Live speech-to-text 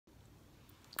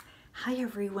Hi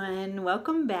everyone,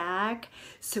 welcome back.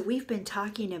 So we've been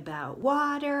talking about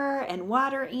water and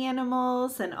water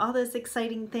animals and all those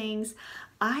exciting things.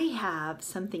 I have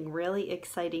something really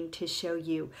exciting to show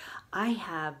you. I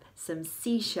have some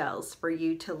seashells for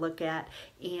you to look at,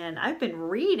 and I've been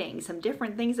reading some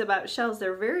different things about shells.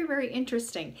 They're very, very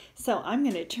interesting. So I'm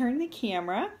going to turn the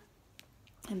camera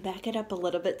and back it up a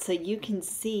little bit so you can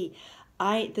see.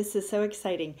 This is so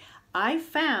exciting. I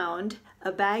found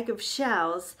a bag of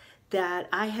shells that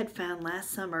I had found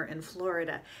last summer in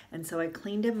Florida, and so I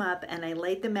cleaned them up and I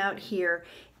laid them out here,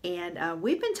 and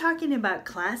we've been talking about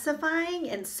classifying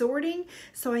and sorting,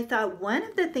 so I thought one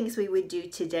of the things we would do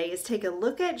today is take a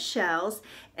look at shells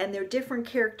and their different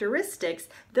characteristics.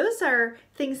 Those are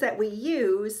things that we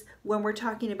use when we're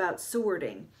talking about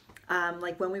sorting.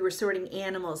 Like when we were sorting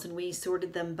animals and we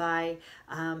sorted them by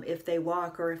if they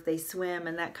walk or if they swim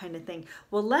and that kind of thing.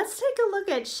 Well, let's take a look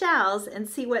at shells and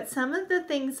see what some of the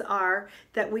things are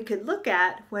that we could look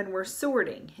at when we're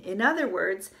sorting. In other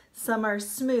words, some are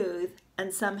smooth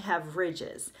and some have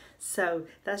ridges. So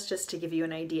that's just to give you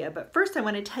an idea. But first I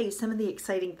want to tell you some of the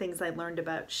exciting things I learned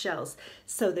about shells.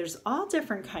 So there's all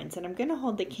different kinds, and I'm going to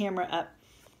hold the camera up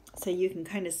so you can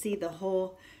kind of see the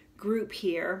whole group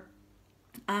here.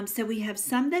 So we have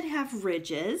some that have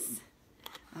ridges,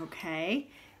 okay,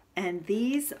 and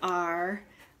these are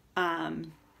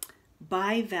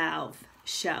bivalve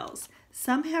shells.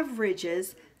 Some have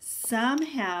ridges, some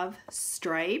have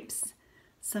stripes,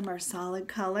 some are solid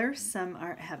color, some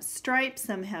have stripes,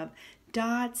 some have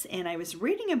dots, and I was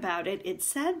reading about it. It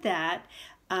said that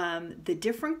the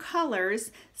different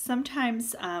colors,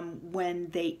 sometimes when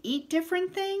they eat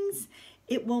different things,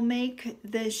 it will make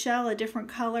the shell a different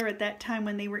color at that time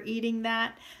when they were eating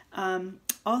that.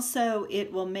 Also,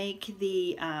 it will make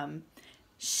the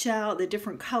shell, the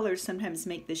different colors sometimes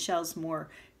make the shells more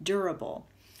durable.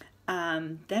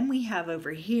 Then we have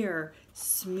over here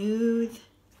smooth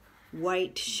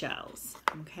white shells,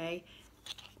 okay?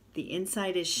 The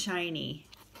inside is shiny.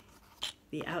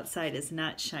 The outside is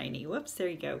not shiny. Whoops, there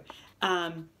you go.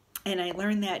 And I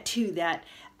learned that too, that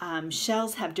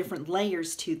shells have different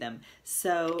layers to them.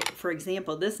 So, for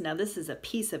example, this is a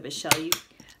piece of a shell. I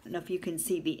don't know if you can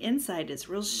see, the inside is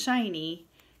real shiny,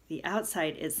 the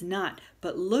outside is not.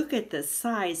 But look at the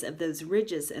size of those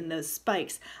ridges and those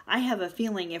spikes. I have a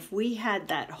feeling if we had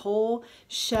that whole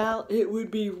shell, it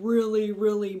would be really,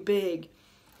 really big.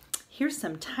 Here's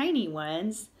some tiny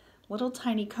ones, little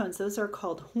tiny cones. Those are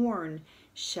called horn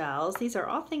shells. These are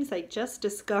all things I just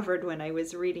discovered when I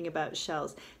was reading about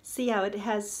shells. See how it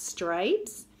has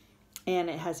stripes and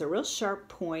it has a real sharp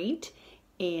point,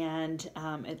 and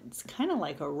it's kind of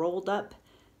like a rolled up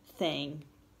thing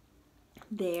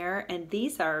there. And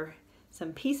these are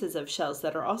some pieces of shells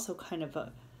that are also kind of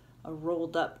a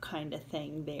rolled up kind of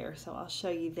thing there. So I'll show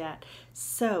you that.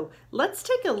 So let's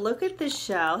take a look at the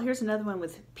shell. Here's another one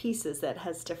with pieces that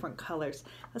has different colors.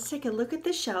 Let's take a look at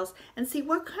the shells and see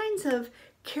what kinds of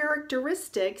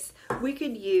characteristics we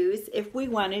could use if we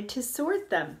wanted to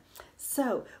sort them.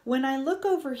 So when I look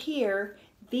over here,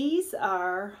 these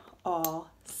are all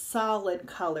solid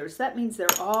colors. That means they're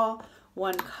all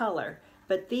one color.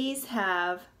 But these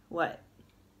have what?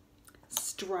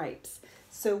 Stripes.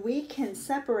 So we can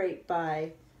separate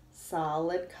by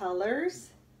solid colors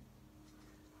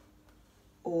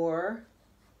or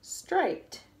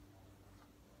striped.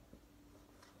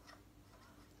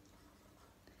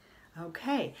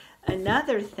 Okay,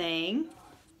 another thing,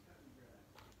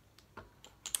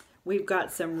 we've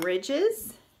got some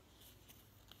ridges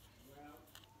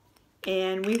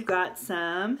and we've got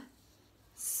some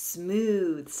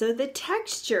smooth. So the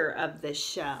texture of the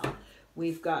shell,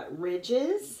 we've got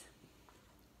ridges.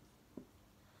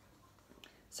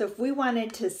 So if we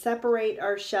wanted to separate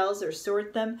our shells or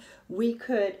sort them, we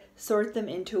could sort them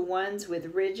into ones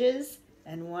with ridges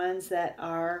and ones that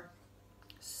are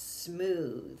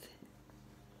smooth.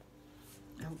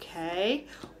 Okay,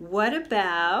 what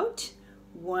about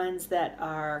ones that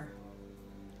are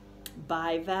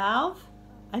bivalve?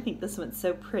 I think this one's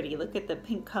so pretty. Look at the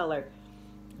pink color.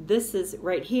 This is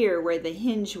right here where the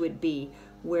hinge would be,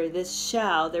 where this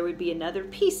shell, there would be another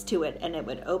piece to it and it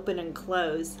would open and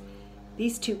close.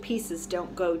 These two pieces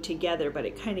don't go together, but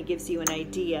it kind of gives you an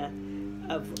idea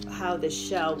of how the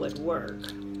shell would work.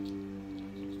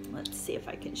 Let's see if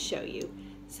I can show you.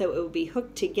 So it would be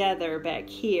hooked together back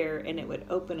here and it would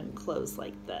open and close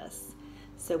like this.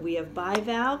 So we have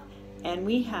bivalve and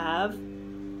we have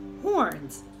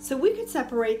horns. So we could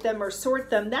separate them or sort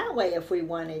them that way if we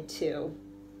wanted to.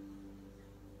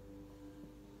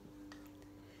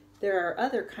 There are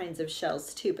other kinds of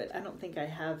shells too, but I don't think I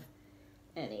have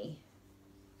any.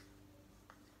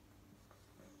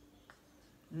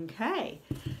 Okay,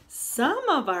 some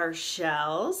of our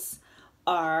shells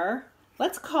are,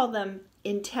 let's call them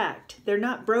intact. They're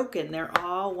not broken, they're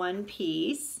all one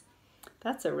piece.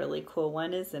 That's a really cool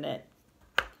one, isn't it?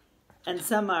 And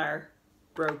some are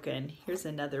broken. Here's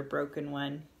another broken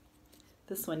one.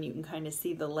 This one you can kind of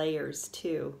see the layers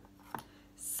too.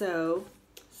 So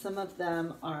some of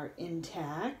them are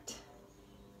intact.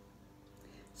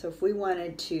 So if we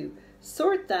wanted to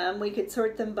sort them, we could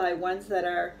sort them by ones that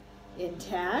are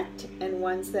intact and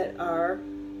ones that are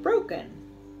broken.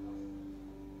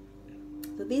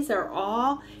 So these are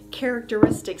all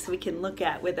characteristics we can look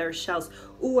at with our shells.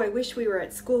 Ooh, I wish we were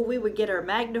at school. We would get our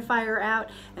magnifier out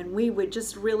and we would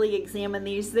just really examine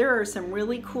these. There are some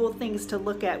really cool things to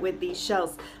look at with these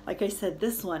shells. Like I said,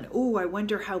 this one, ooh, I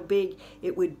wonder how big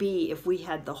it would be if we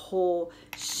had the whole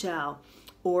shell.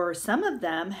 Or some of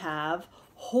them have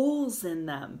holes in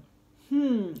them.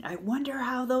 I wonder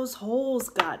how those holes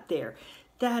got there.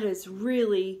 That is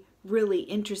really, really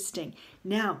interesting.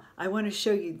 Now, I want to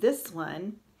show you this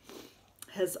one.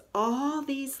 Has all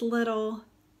these little,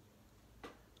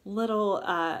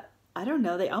 I don't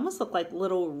know, they almost look like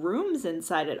little rooms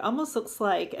inside it. Almost looks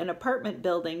like an apartment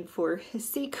building for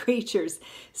sea creatures.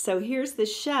 So here's the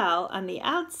shell on the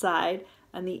outside.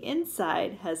 On the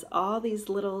inside has all these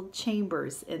little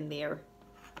chambers in there.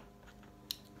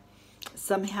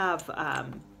 Some have a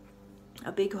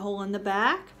big hole in the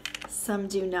back, some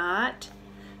do not.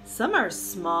 Some are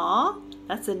small.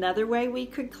 That's another way we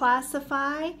could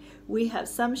classify. We have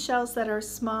some shells that are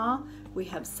small. We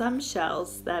have some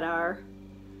shells that are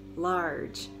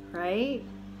large, right?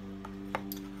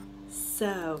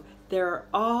 So there are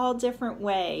all different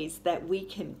ways that we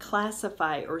can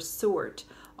classify or sort,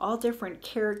 all different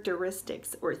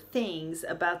characteristics or things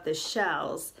about the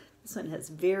shells. This one has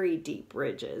very deep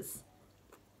ridges.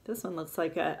 This one looks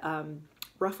like a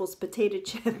Ruffles potato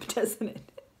chip, doesn't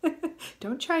it?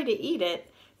 Don't try to eat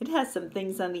it. It has some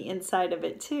things on the inside of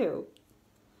it too.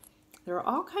 There are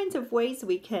all kinds of ways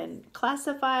we can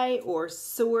classify or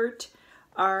sort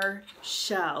our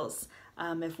shells.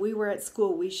 If we were at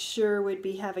school, we sure would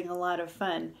be having a lot of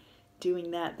fun doing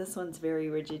that. This one's very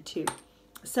rigid too.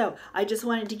 So I just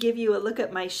wanted to give you a look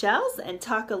at my shells and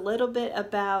talk a little bit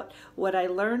about what I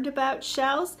learned about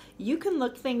shells. You can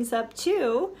look things up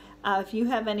too. If you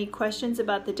have any questions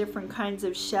about the different kinds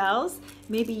of shells,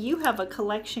 maybe you have a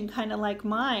collection kind of like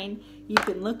mine. You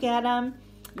can look at them.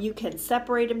 You can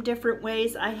separate them different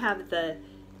ways. I have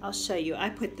I'll show you.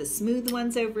 I put the smooth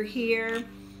ones over here,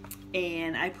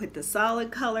 and I put the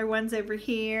solid color ones over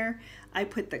here. I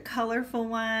put the colorful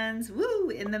ones, woo,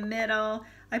 in the middle.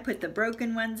 I put the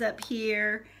broken ones up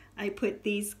here. I put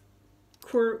these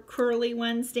curly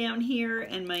ones down here,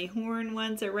 and my horn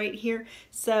ones are right here.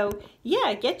 So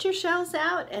yeah, get your shells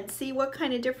out and see what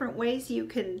kind of different ways you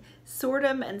can sort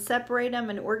them and separate them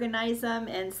and organize them,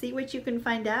 and see what you can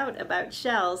find out about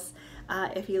shells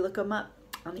if you look them up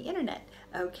on the internet.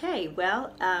 Okay,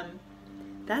 well,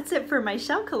 that's it for my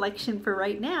shell collection for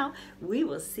right now. We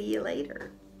will see you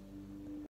later.